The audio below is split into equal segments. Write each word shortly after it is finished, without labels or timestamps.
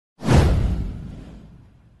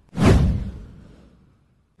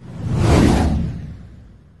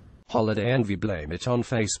Holiday envy. Blame it on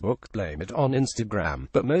Facebook, blame it on Instagram,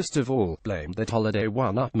 but most of all, blame that holiday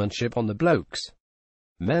one-upmanship on the blokes.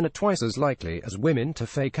 Men are twice as likely as women to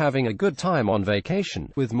fake having a good time on vacation,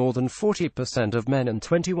 with more than 40% of men and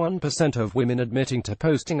 21% of women admitting to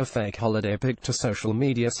posting a fake holiday pic to social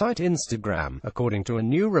media site Instagram, according to a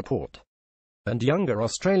new report. And younger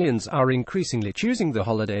Australians are increasingly choosing the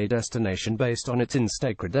holiday destination based on its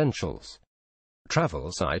in-stay credentials.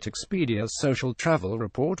 Travel site Expedia's social travel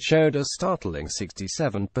report showed a startling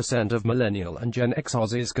 67% of millennial and Gen X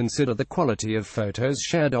Aussies consider the quality of photos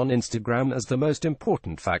shared on Instagram as the most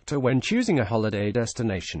important factor when choosing a holiday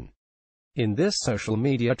destination. In this social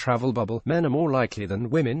media travel bubble, men are more likely than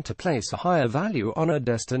women to place a higher value on a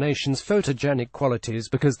destination's photogenic qualities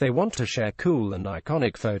because they want to share cool and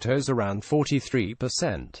iconic photos, around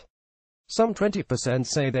 43%. Some 20%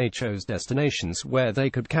 say they chose destinations where they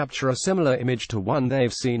could capture a similar image to one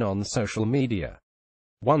they've seen on social media.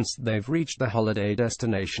 Once they've reached the holiday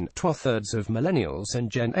destination, 2/3 of millennials and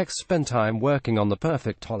Gen X spend time working on the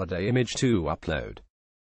perfect holiday image to upload.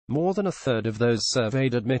 More than a third of those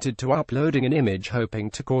surveyed admitted to uploading an image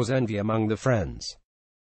hoping to cause envy among the friends.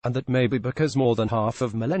 And that may be because more than half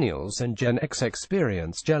of millennials and Gen X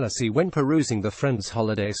experience jealousy when perusing the friends'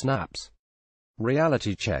 holiday snaps.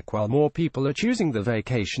 Reality check. While more people are choosing the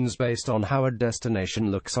vacations based on how a destination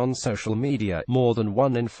looks on social media, more than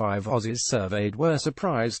 1 in 5 Aussies surveyed were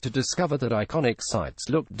surprised to discover that iconic sites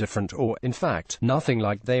looked different or, in fact, nothing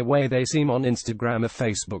like the way they seem on Instagram or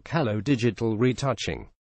Facebook. Hello Digital retouching.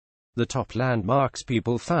 The top landmarks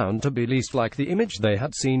people found to be least like the image they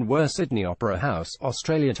had seen were Sydney Opera House,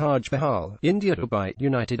 Australia Taj Mahal, India Dubai,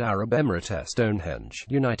 United Arab Emirates Stonehenge,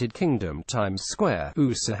 United Kingdom Times Square.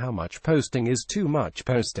 So how much posting is too much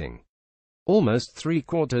posting? Almost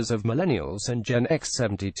 3/4 of millennials and Gen X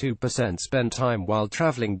 72% spend time while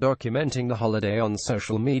traveling documenting the holiday on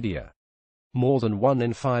social media. More than 1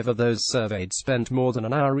 in 5 of those surveyed spent more than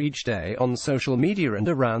an hour each day on social media, and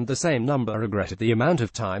around the same number regretted the amount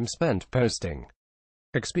of time spent posting.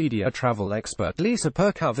 Expedia travel expert Lisa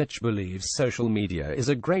Perkovich believes social media is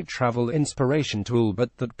a great travel inspiration tool, but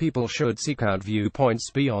that people should seek out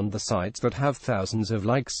viewpoints beyond the sites that have thousands of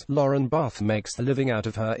likes. Lauren Barth makes a living out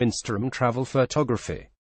of her Instagram travel photography.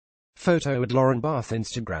 Photo at Lauren Barth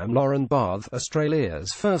Instagram. Lauren Barth,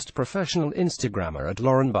 Australia's first professional Instagrammer at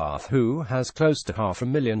Lauren Barth, who has close to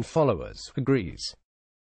 500,000 followers, agrees.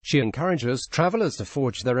 She encourages travelers to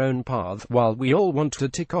forge their own path. While we all want to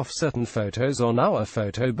tick off certain photos on our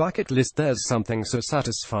photo bucket list, there's something so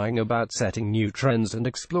satisfying about setting new trends and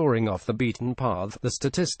exploring off the beaten path. The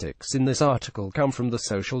statistics in this article come from the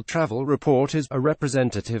Social Travel Report, is a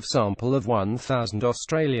representative sample of 1,000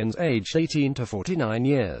 Australians aged 18 to 49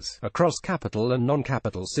 years, across capital and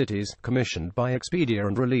non-capital cities, commissioned by Expedia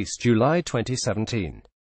and released July 2017.